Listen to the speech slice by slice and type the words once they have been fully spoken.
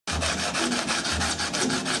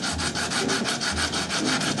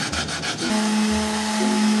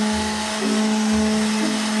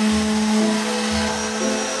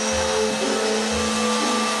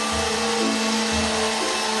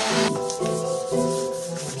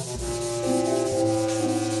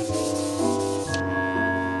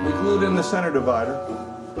We glued in the center divider.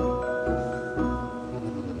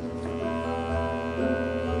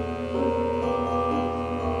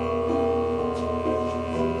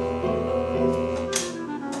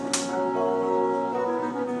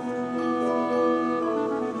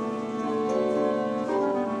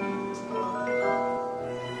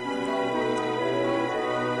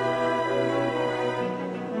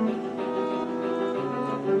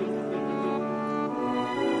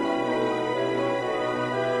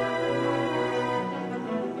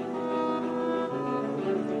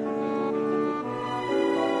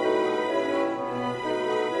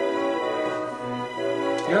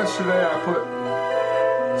 Yesterday I put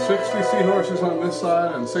 60 seahorses on this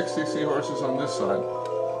side and 60 seahorses on this side.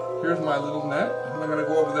 Here's my little net. I'm going to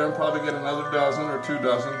go over there and probably get another dozen or 2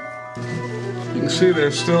 dozen. You can see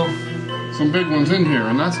there's still some big ones in here,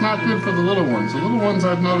 and that's not good for the little ones. The little ones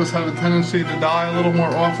I've noticed have a tendency to die a little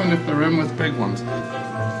more often if they're in with big ones.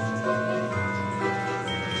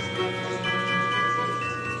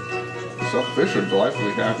 So fish are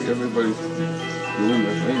delightfully happy. Everybody's doing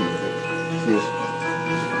their thing with it.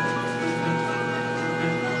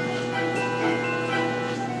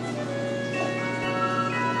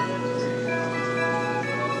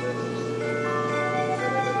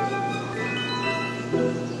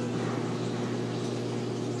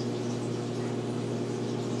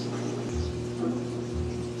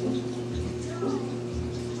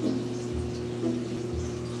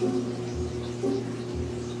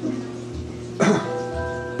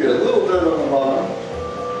 Get a little dirt on the bottom.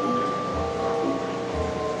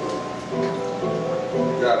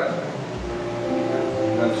 Got it.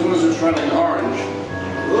 And as soon as it's running orange,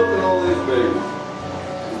 look at all these babies.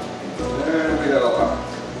 There we go.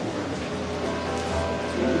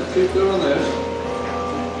 Just keep doing this.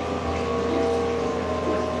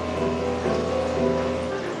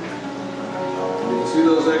 You can see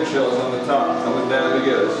those eggshells on the top coming down to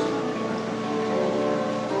get us.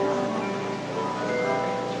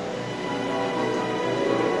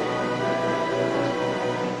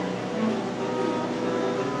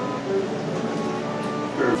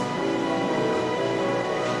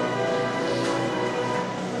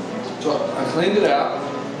 So I cleaned it out,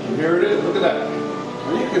 and here it is. Look at that.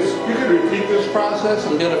 Now you could repeat this process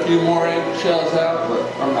and get a few more eggshells out, but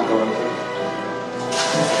I'm not going to.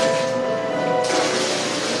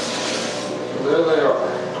 So there they are.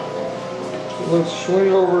 So let's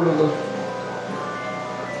swing over to the.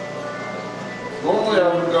 Normally I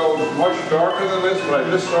would go much darker than this, but I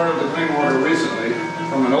just started the green water recently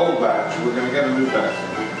from an old batch. We're going to get a new batch.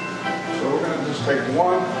 So we're going to just take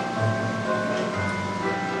one.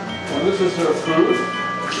 And this is their food.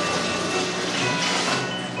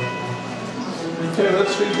 Okay,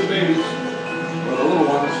 let's feed the babies, or the little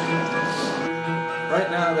ones. Right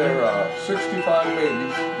now there are 65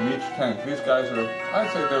 babies in each tank. These guys are, I'd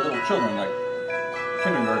say they're little children, like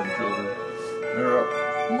kindergarten children.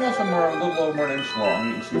 Most of them are a little over an inch long.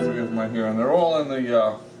 You can see 3 of them right here, and they're all in the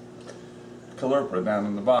caliper down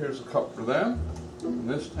in the bottom. Here's a cup for them in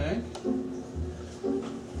this tank.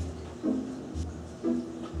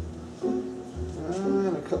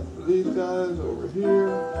 And a couple of these guys over here.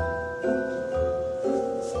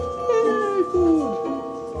 Yay, food!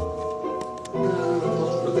 And a couple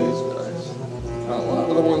for these guys. Now, a lot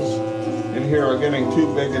of the ones in here are getting too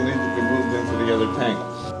big and need to be moved into the other tank.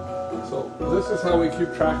 So this is how we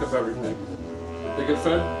keep track of everything. They get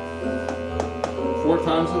fed 4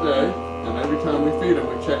 times a day, and every time we feed them,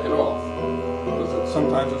 we check it off. Because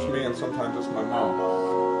sometimes it's me and sometimes it's my mom.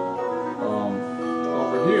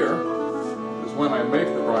 Over here when I make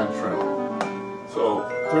the brine shrimp. So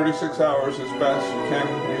 36 hours is best. You can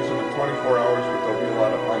use them at 24 hours, but there'll be a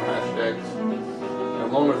lot of unhatched eggs.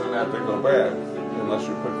 And longer than that, they go bad, unless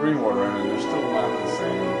you put green water in, and they're still not the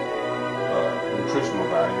same nutritional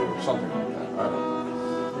value or something like that. I don't know.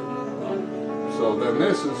 So then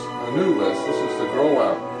this is a new list. This is the grow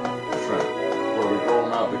out shrimp, where we grow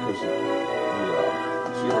them out because the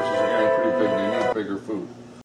seahorses are getting pretty big. They need bigger food.